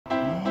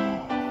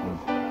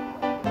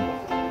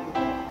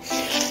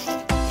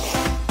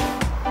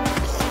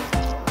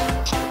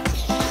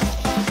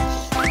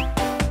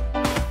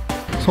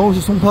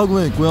서울시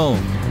송파구에 있고요.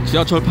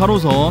 지하철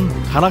 8호선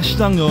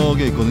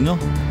가락시장역에 있거든요.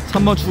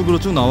 3번 출구로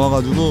쭉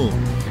나와가지고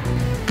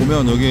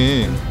보면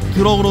여기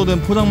트럭으로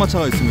된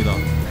포장마차가 있습니다.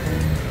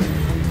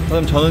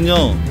 사장님,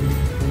 저는요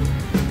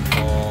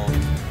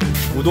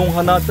우동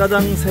하나,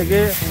 짜장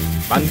 3개,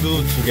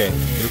 만두 2개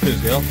이렇게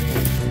해주세요.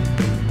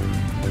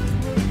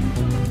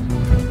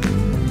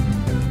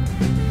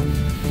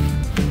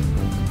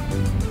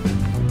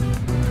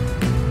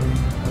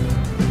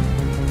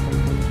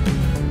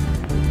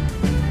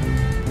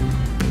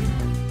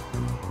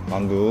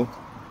 만두,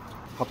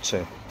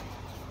 합체,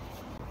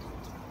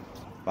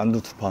 만두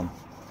 2판.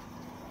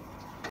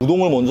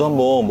 우동을 먼저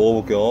한번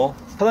먹어볼게요.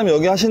 사장님,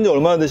 여기 하신 지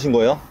얼마나 되신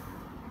거예요?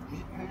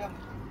 98년.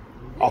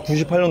 아,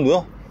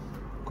 98년도요?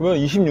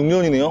 그러면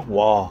 26년이네요.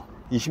 와,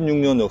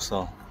 26년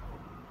역사.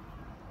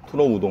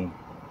 트럭 우동.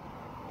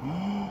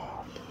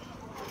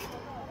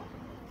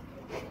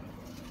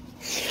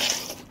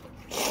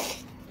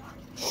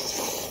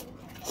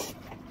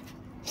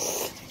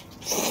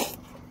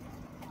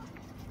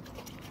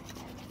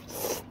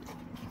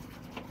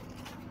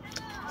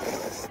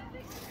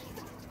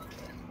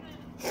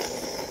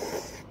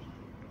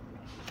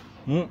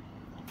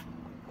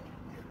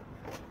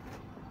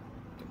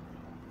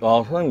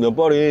 아, 사장님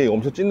면발이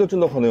엄청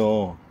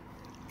찐득찐득하네요.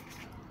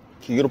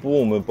 기계로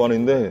뽑아온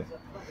면발인데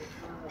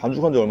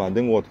반죽한 지 얼마 안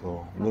된 것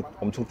같아요. 근데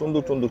엄청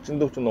쫀득쫀득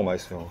찐득찐득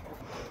맛있어요.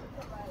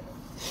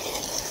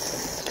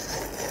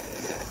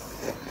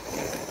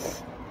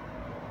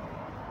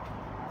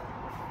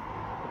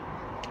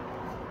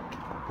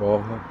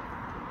 와.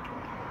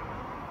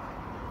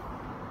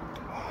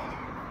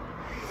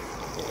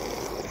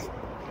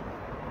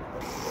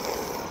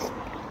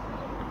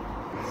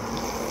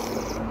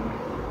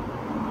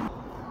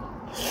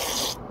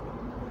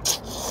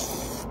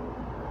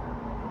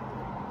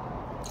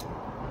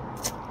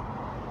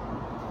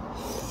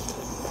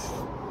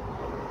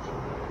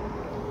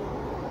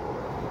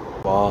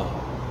 와.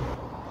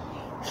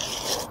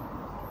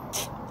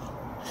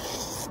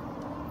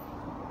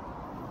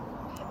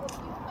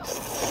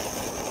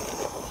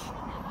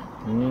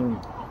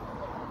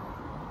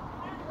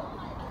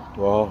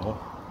 와.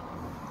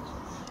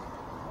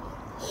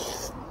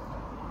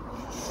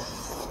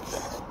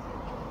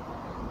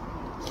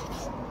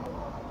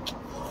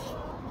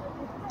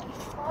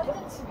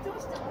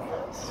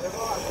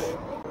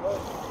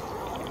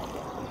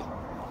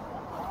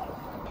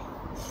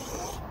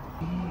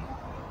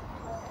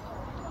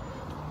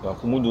 야,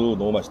 국물도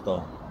너무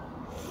맛있다.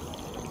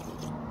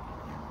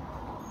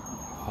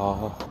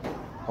 아,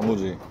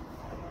 단무지.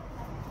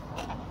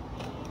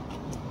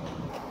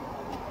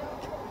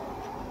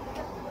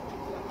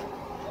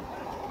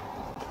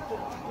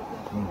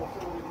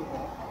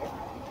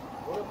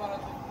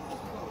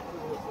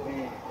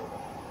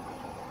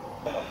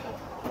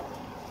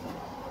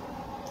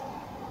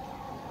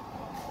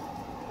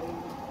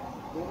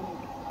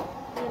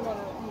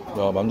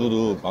 야,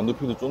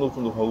 만두피도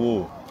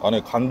쫀득쫀득하고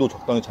안에 간도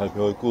적당히 잘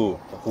배어있고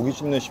고기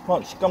씹는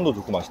식감도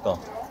좋고 맛있다.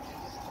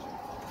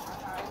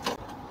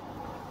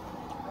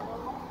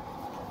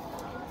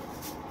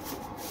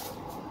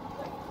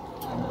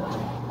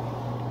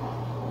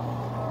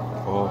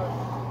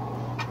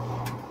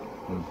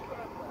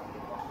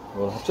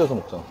 이걸 합체해서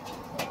먹자.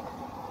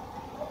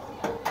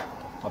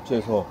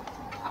 합체해서.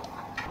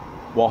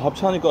 와,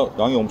 합체하니까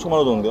양이 엄청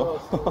많아졌는데요?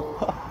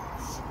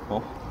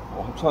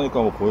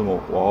 합체하니까 뭐 거의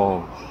뭐,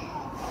 와.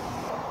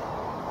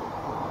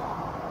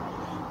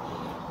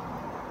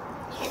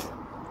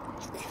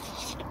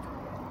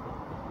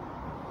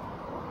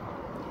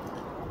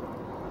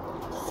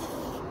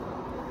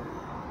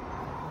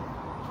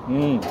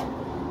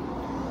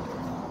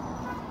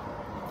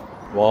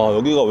 와,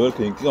 여기가 왜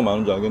이렇게 인기가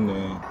많은지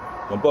알겠네.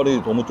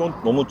 면발이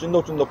너무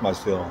찐덕찐덕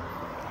맛있어요.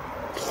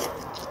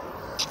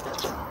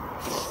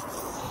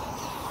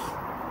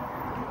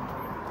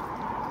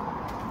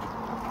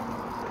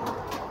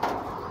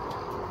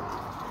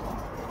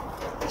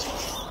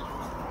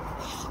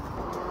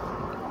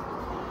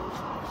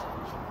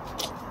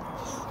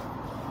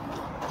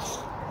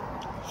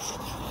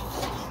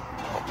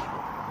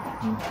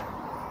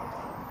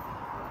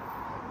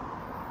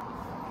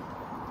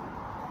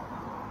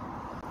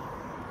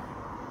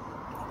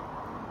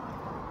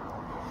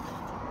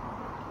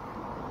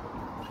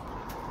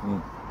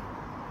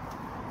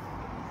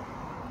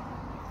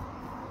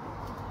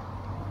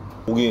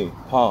 고기,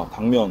 파,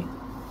 당면,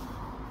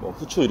 뭐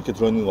후추 이렇게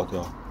들어있는 것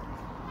같아요.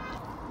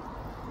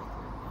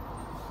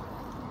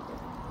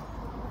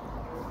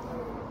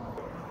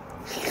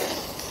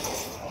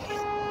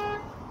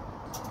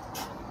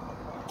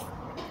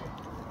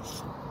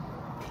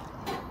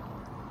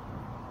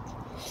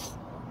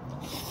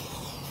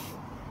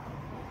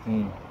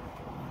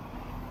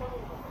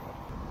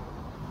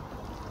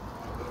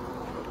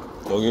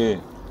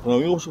 여기 저녁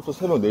 7시부터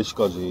새벽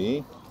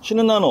 4시까지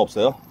쉬는 날은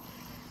없어요?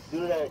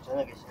 일요일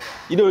저녁에 있어요.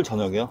 일요일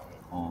저녁이요?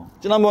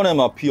 지난번에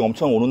막 비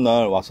엄청 오는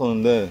날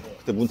왔었는데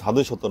그때 문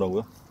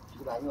닫으셨더라고요.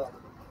 비 많이 와요.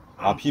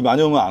 아, 비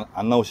많이 오면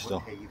안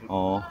나오시죠?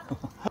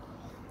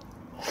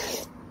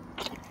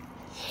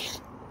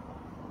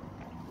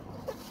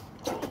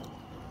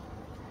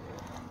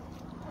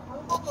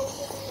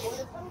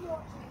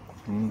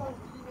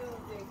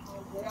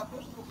 내가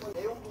페이스북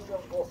내용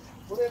보고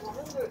보내고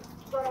한들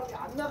그 사람이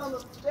안 나가면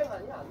땡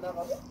아니야? 안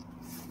나가면?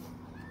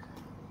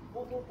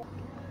 뭐.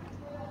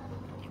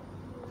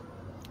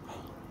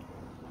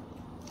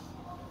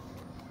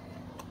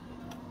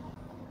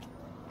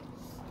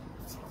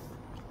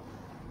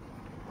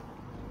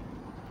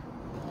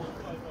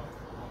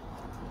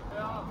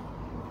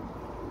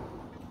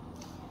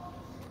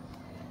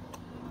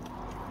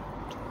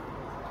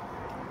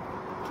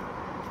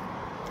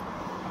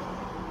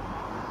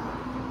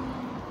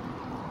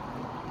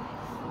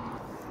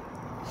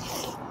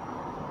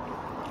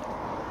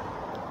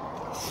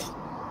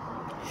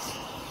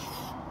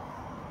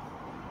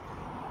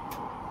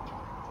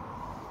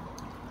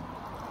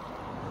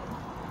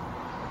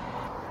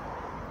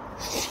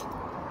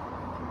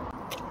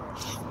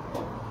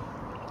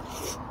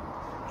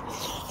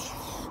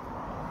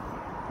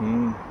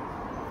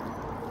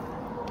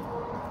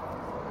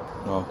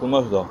 아,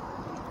 꿀맛이다.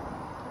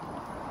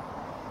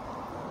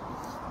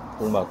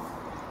 꿀맛.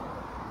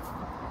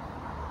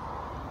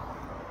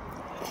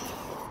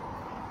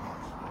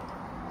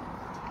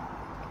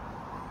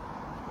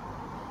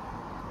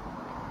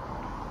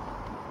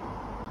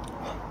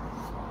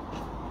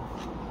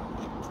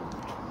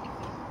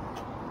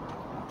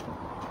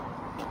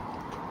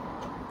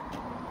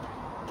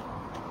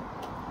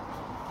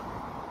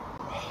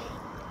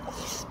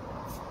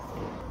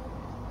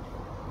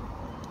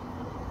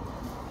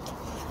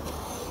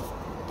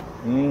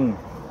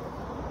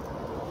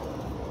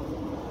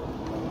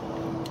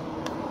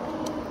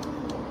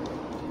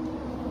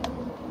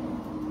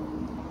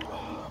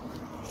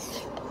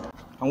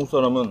 한국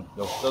사람은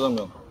역시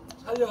짜장면.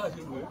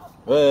 촬영하시는 거예요?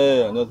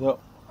 네, 안녕하세요.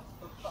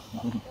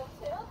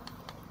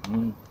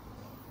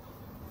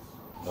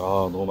 야,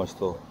 너무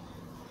맛있어.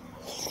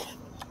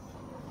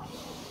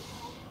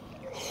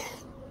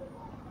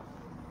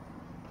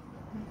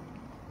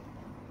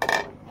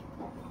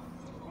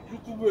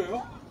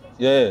 유튜브예요?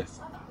 예,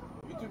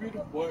 유튜브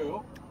이름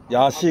뭐예요?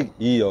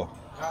 야식이요.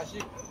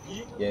 야식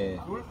이? 예,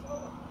 둘?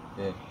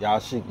 예,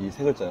 야식이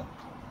세 글자요.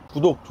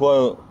 구독,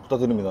 좋아요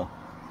부탁드립니다.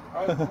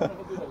 아,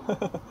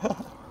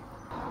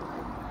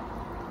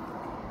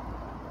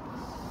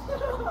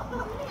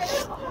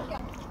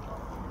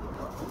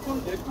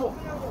 손 내고.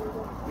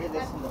 예,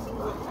 됐습니다.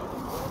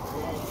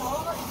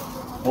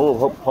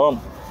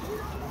 바람.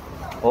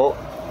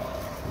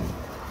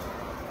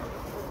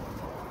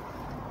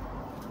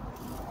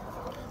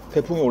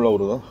 태풍이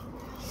올라오려나?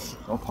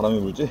 바람이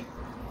불지?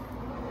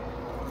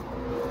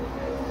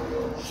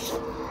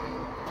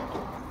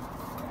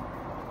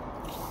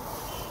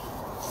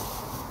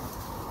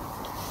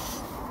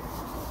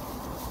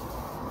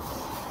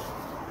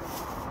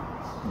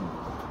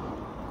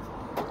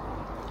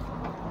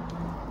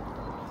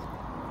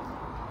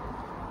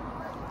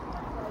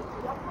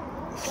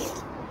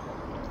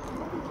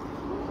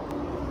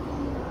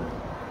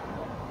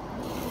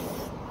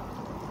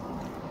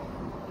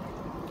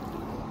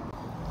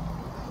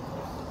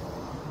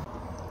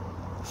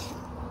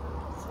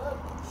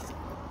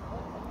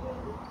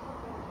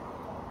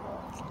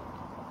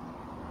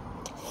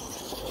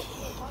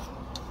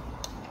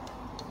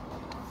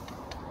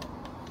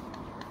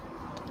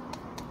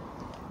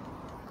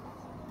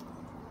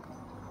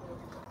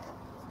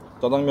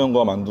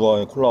 짜장면과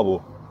만두와의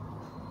콜라보.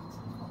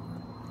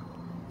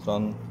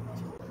 짠.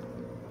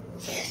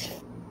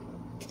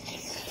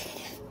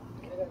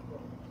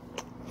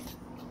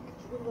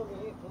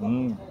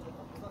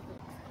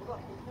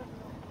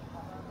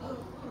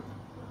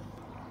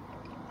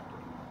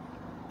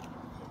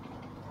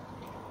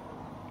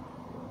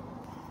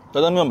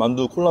 짜장면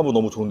만두 콜라보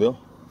너무 좋은데요?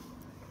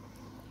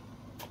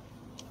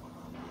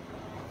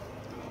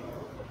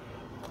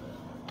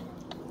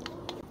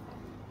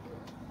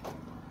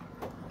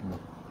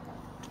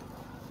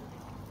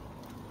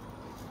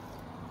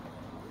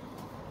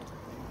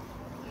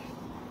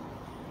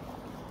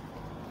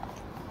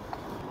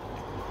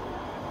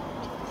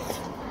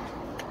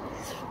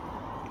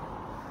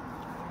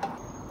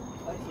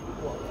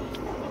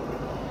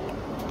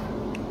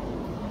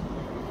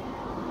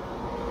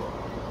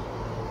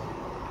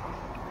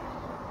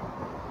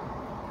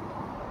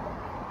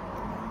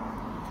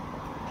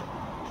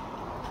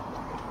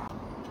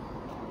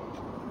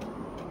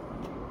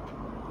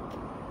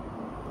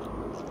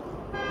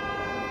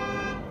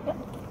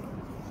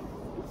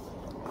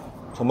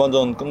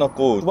 전반전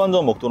끝났고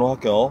후반전 먹도록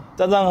할게요.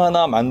 짜장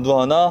하나, 만두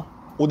하나,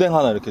 오뎅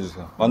하나 이렇게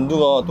해주세요.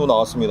 만두가 또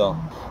나왔습니다.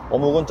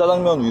 어묵은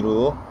짜장면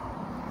위로.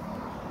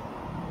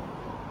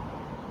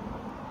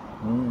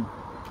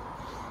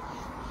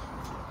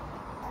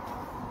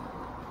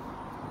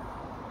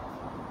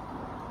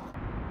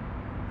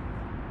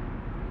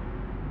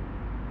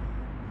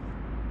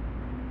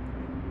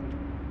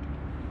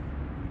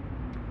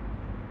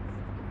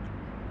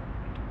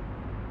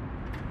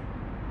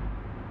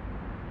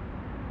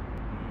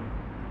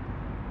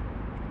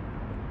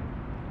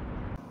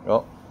 야,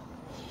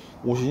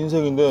 옷이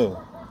흰색인데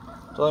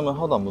짜장면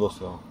하나도 안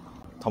묻었어요.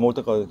 다 먹을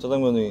때까지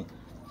짜장면이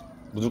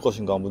묻을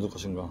것인가 안 묻을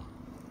것인가.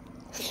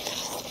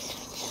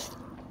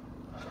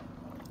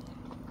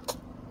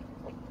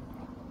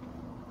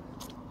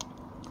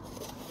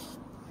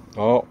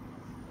 와,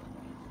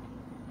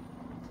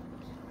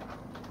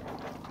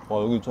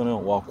 여기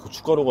있잖아요. 와,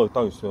 고춧가루가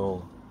딱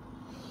있어요.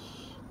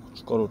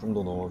 고춧가루 좀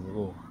더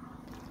넣어가지고.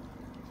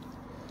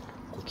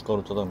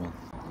 고춧가루 짜장면.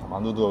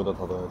 만두도 여기다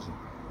다 넣어야지.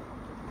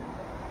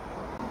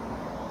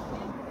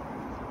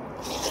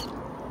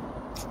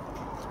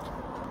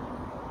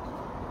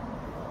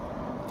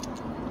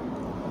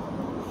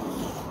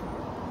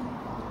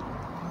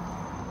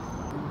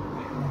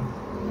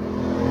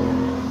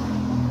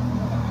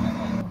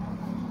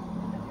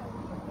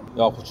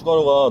 야,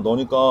 고춧가루가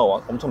넣으니까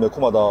엄청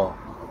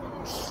매콤하다.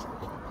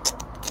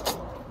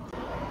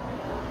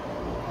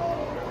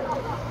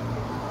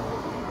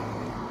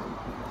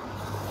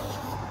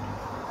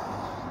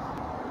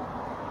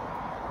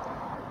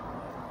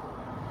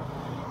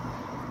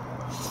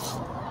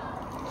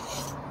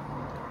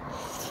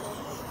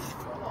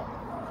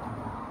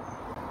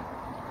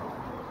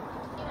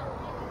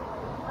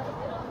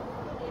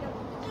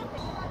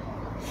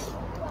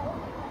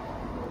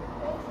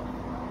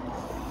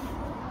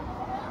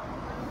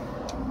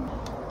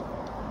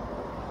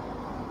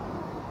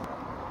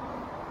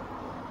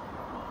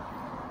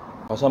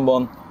 다시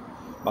한번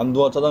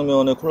만두와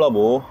짜장면의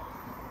콜라보.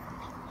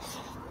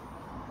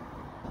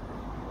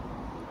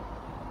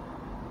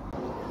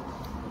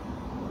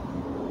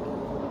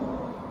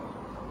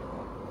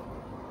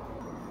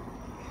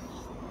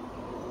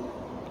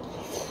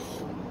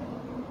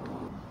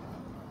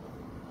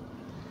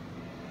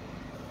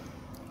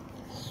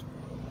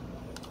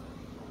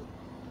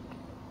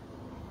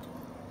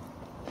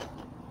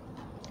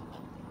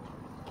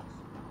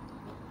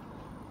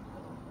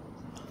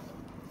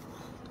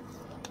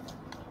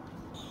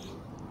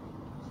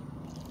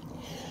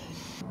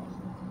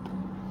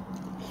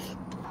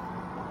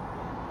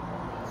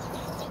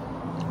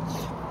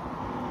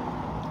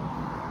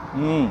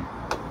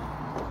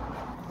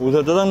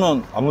 요새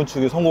짜장면 안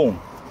묻히기 성공.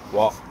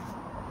 와.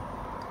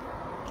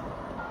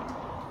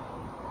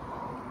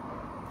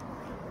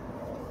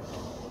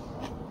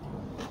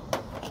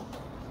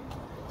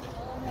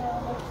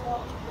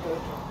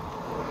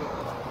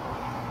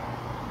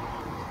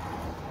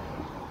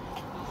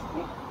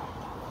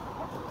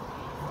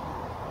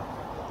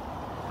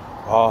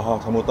 아하,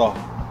 잘 먹었다.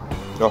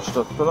 야,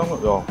 진짜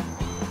짜장면, 야,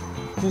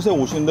 흰색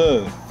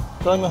옷인데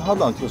짜장면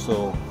하나도 안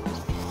튀었어.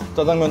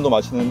 짜장면도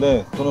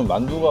맛있는데 저는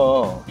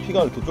만두가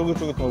피가 이렇게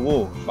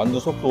쫄깃쫄깃하고 만두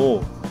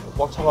속도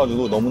꽉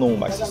차가지고 너무너무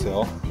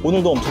맛있었어요.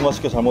 오늘도 엄청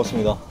맛있게 잘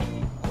먹었습니다.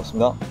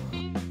 고맙습니다.